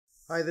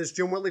Hi, this is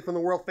Jim Whitley from the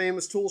world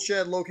famous Tool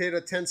Shed located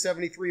at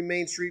 1073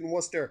 Main Street in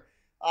Worcester.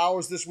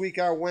 Hours this week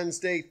are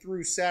Wednesday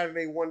through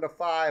Saturday 1 to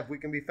 5. We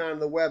can be found on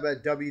the web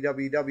at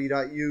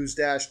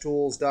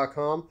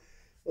www.use-tools.com.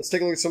 Let's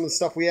take a look at some of the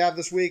stuff we have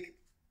this week.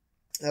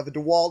 I have a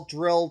DeWalt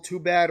drill, 2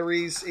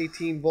 batteries,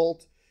 18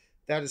 volt.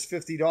 That is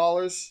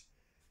 $50.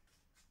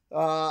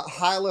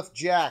 High lift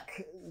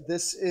jack.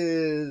 This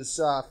is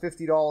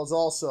 $50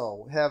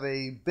 also. Have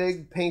a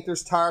big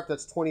painter's tarp.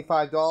 That's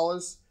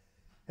 $25.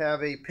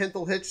 Have a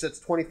pintle hitch. That's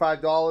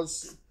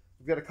 $25.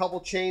 We've got a couple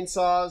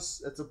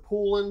chainsaws. That's a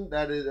Poolin.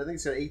 That is, I think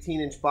it's an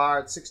 18-inch bar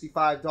at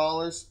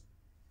 $65.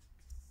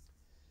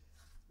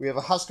 We have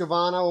a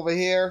Husqvarna over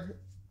here,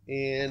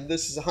 and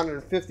this is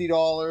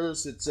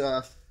 $150. It's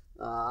a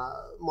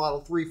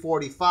model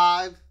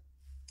 345.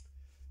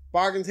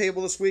 Bargain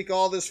table this week.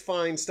 All this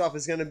fine stuff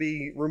is going to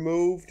be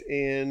removed,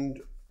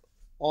 and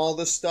all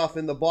this stuff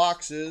in the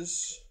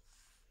boxes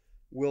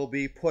will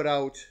be put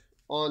out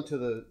onto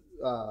the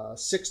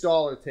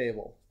 $6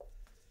 table.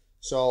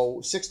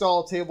 So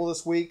 $6 table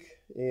this week,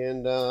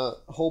 and a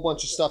whole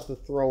bunch of stuff to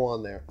throw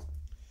on there.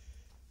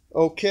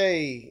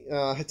 Okay,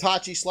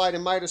 Hitachi slide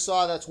and miter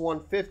saw. That's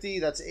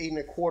 $150. That's 8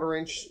 1/4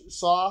 inch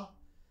saw.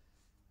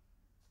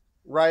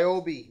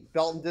 Ryobi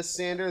belt and disc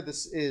sander.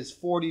 This is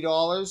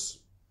 $40.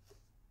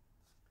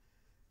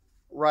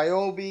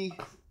 Ryobi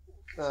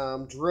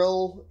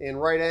drill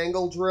and right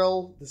angle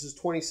drill. This is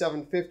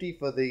 $27.50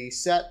 for the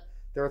set.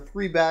 There are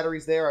 3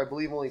 batteries there. I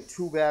believe only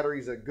 2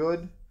 batteries are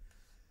good.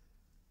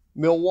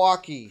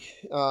 Milwaukee.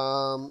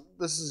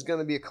 This is going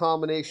to be a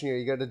combination here.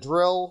 You got a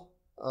drill,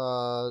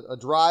 a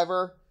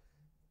driver,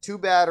 2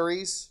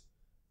 batteries,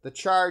 the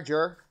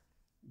charger.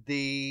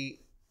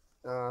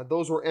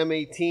 Those were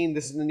M18.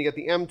 Then you got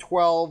the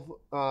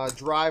M12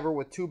 driver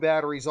with 2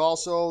 batteries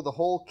also. The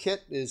whole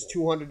kit is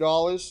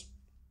 $200.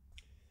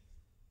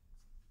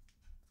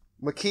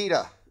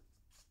 Makita.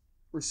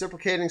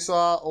 Reciprocating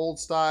saw, old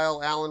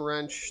style, Allen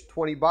wrench,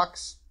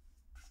 $20.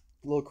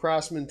 Little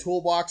Craftsman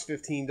toolbox,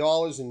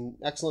 $15, in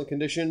excellent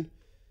condition.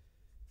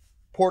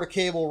 Porta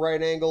cable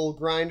right angle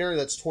grinder,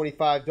 that's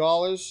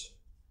 $25.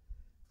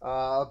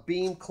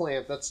 Beam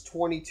clamp, that's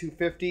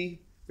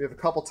 $22.50. We have a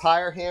couple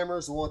tire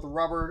hammers. The one with the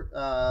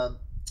rubber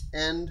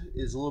end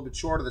is a little bit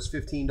shorter, that's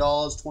 $15.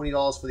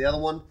 $20 for the other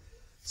one.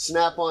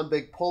 Snap-on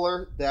big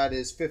puller, that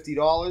is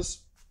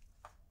 $50.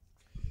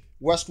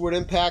 Westward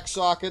impact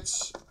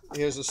sockets.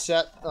 Here's a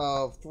set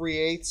of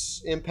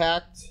 3/8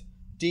 impact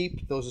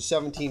deep. Those are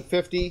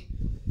 $17.50.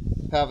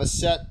 Have a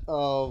set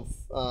of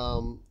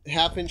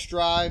 1/2 inch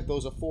drive.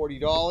 Those are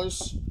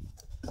 $40.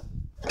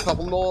 A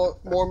couple more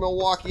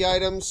Milwaukee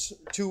items.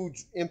 2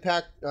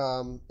 impact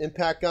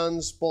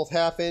guns, both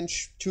 1/2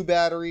 inch. 2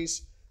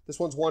 batteries. This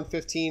one's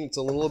 $115. It's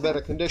a little better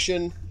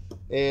condition,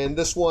 and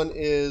this one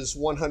is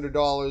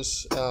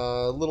 $100.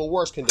 A little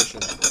worse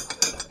condition.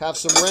 Have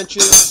some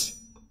wrenches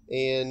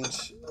and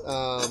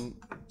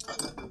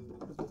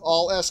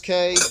all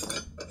SK,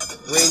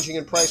 ranging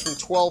in price from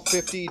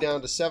 $12.50 down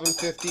to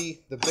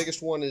 $7.50. The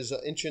biggest one is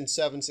 1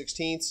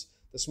 7/16".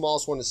 The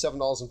smallest one is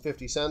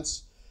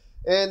 $7.50.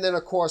 And then,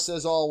 of course,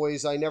 as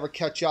always, I never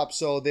catch up,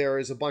 so there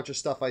is a bunch of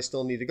stuff I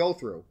still need to go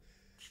through.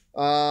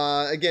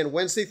 Again,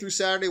 Wednesday through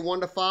Saturday,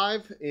 1 to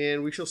 5,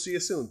 and we shall see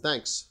you soon.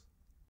 Thanks.